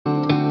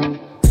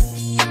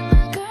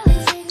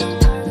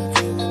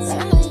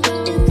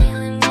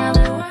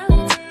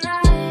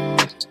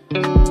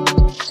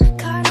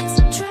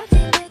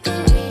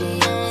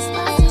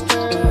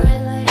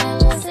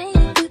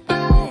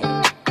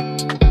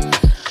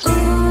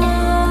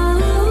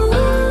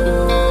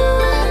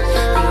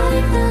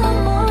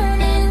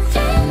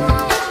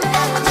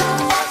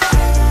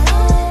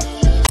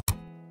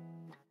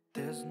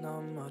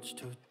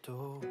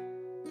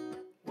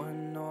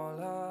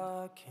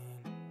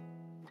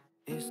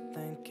Always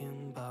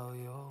thinking about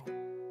you,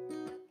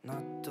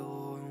 not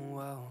doing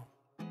well.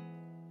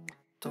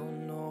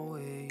 Don't know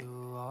where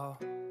you are,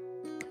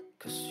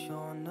 'cause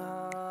you're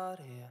not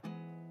here.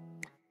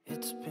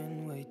 It's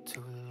been way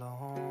too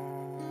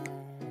long.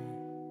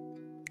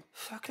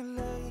 If I could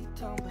lay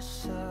down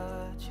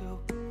beside you,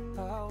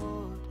 I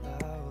would.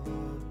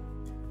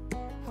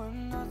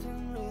 When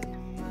nothing really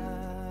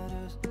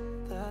matters,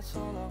 that's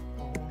all I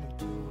wanna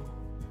do.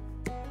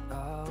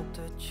 I hope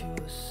that you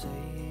are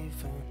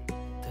safe and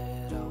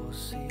that I will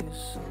see you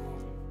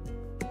soon.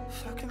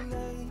 If I could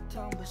lay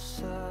down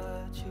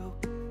beside you,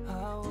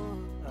 I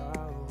would.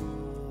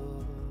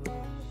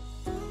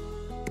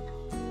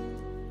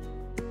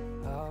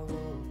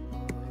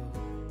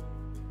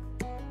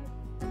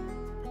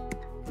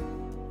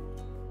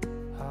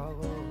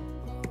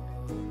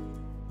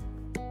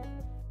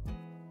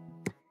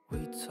 We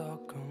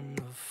talk on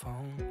the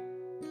phone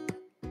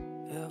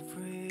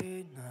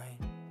every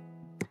night.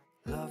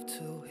 Love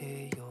to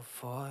hear your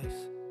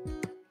voice.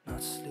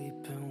 Not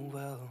sleeping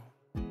well,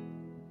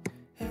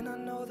 and I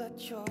know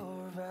that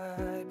you're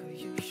right, but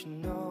you should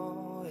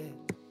know it.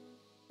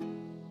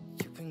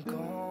 You've been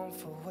gone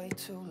for way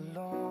too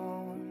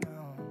long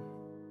now.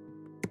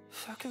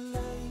 If I could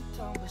lay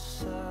down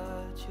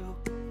beside you,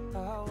 I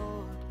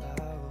would.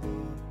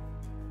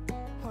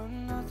 When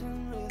nothing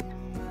really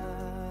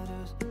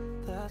matters,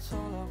 that's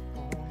all I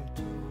wanna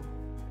do.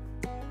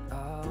 I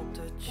hope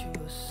that you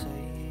are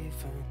safe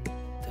and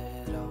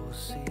that I will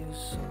see you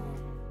soon.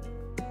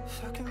 If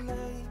I could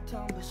lay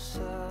down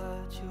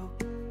beside you,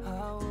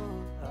 I would.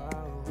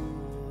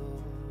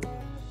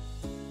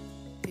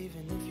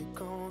 Even if you're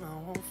gone, I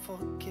won't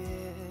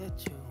forget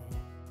you.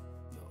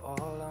 You're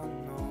all I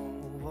know,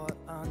 what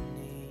I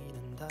need,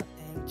 and that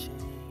ain't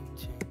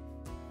changing.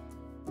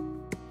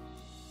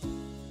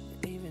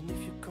 And even if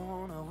you're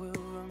gone, I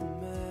will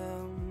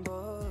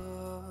remember.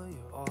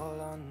 You're all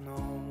I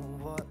know,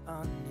 what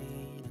I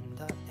need, and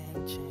that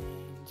ain't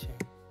changing.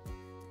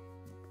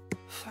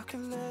 If I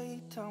could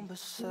lay down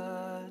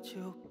beside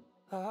you,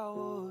 I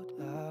would.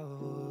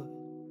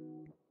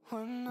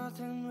 When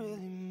nothing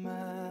really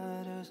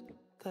matters,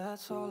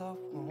 that's all I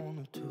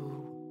wanna do.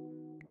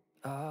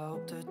 I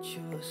hope that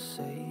you are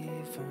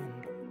safe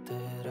and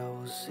that I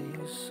will see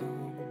you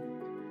soon.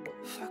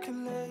 If I could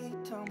lay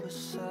down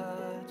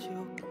beside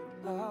you,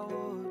 I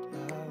would.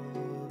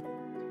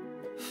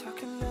 If I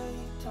could lay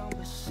down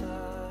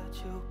beside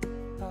you,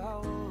 I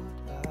would.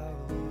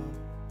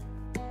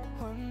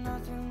 When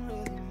nothing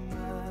really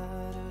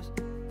matters,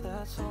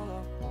 that's all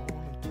I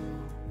wanna do.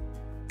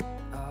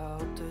 I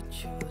hope that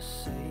you are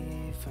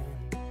safe and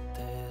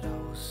that I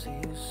will see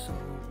you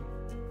soon.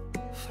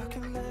 If I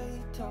could lay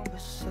down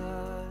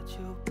beside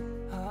you,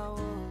 I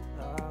would.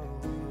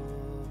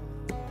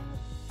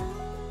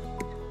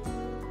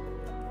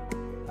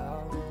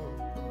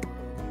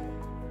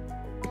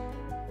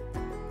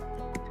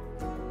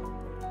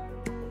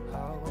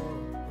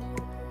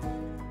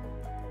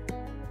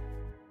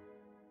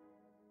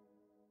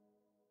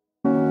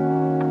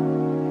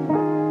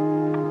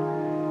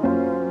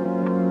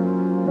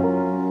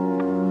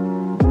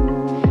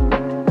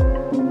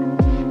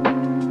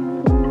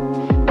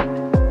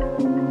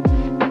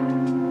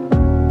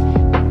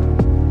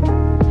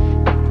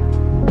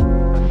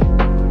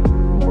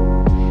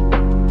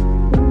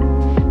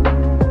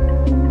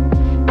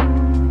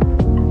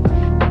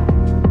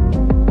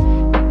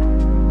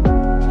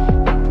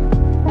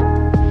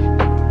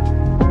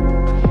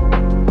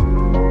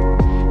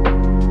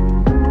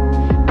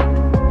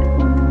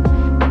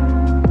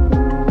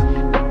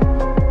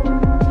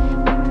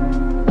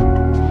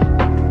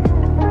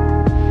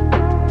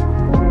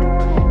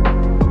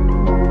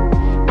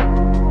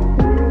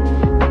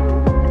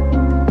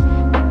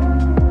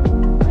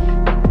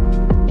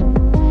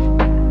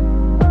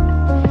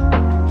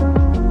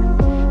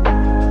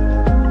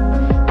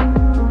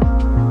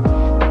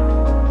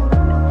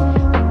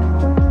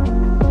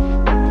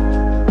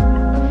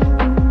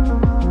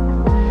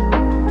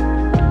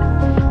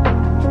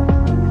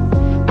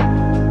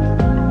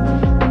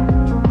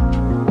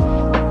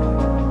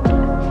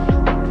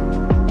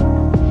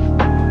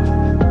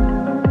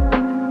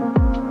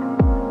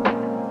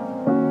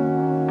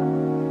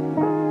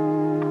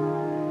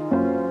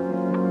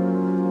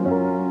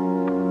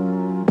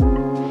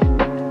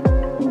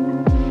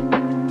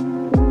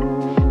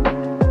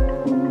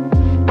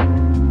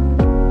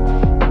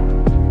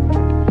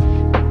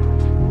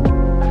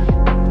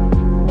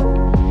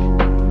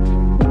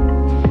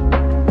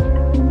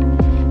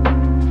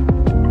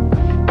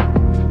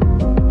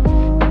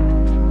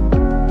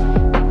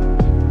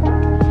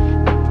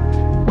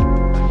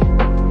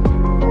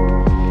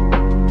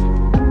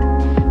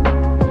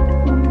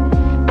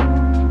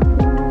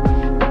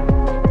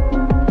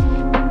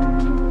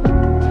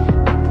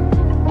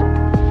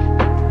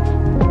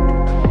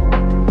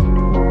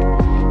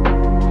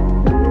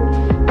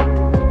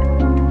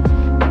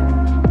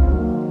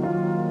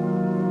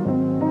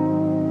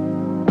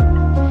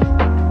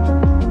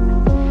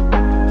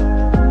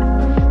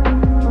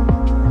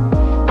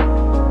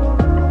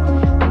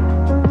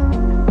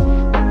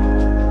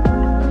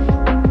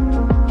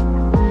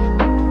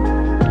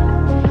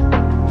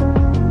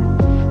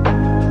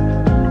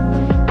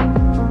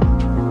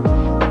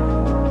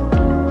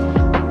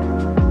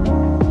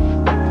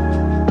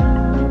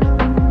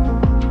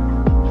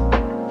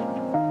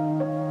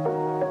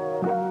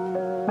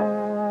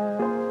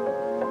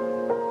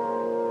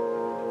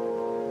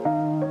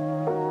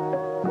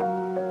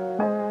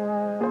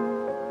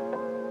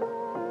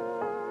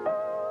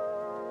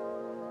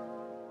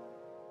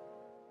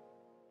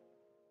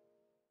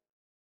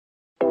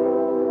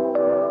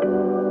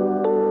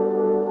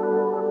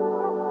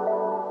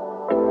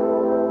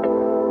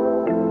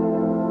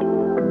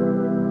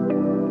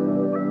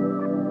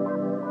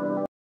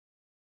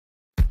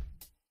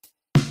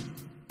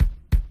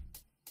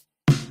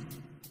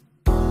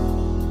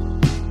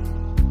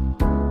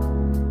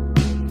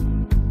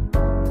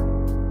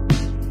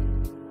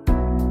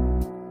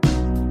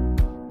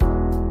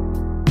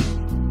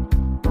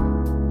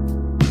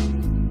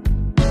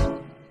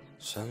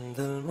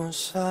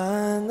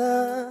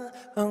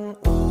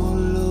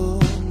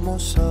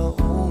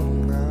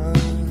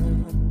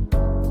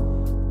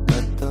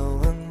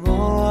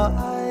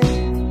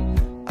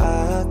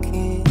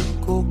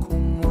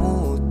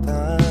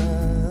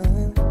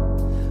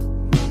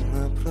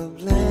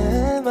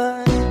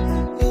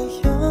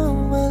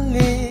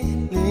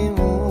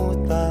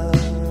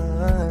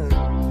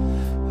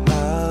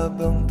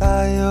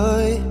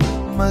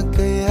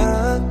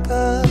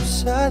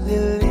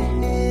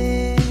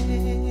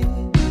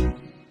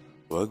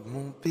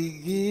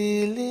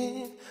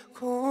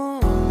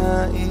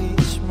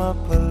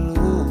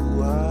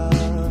 mapaluwa.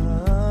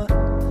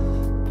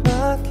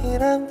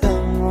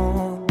 Pakiramdam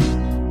mo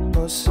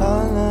o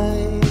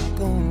sana'y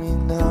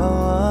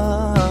guminawa.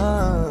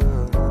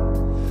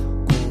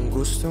 Kung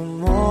gusto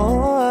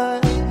mo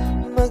ay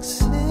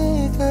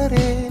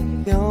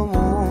magsigarilyo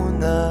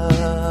muna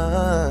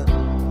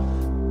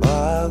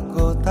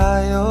bago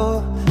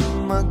tayo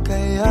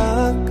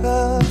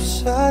magkayakap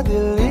sa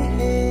dilim.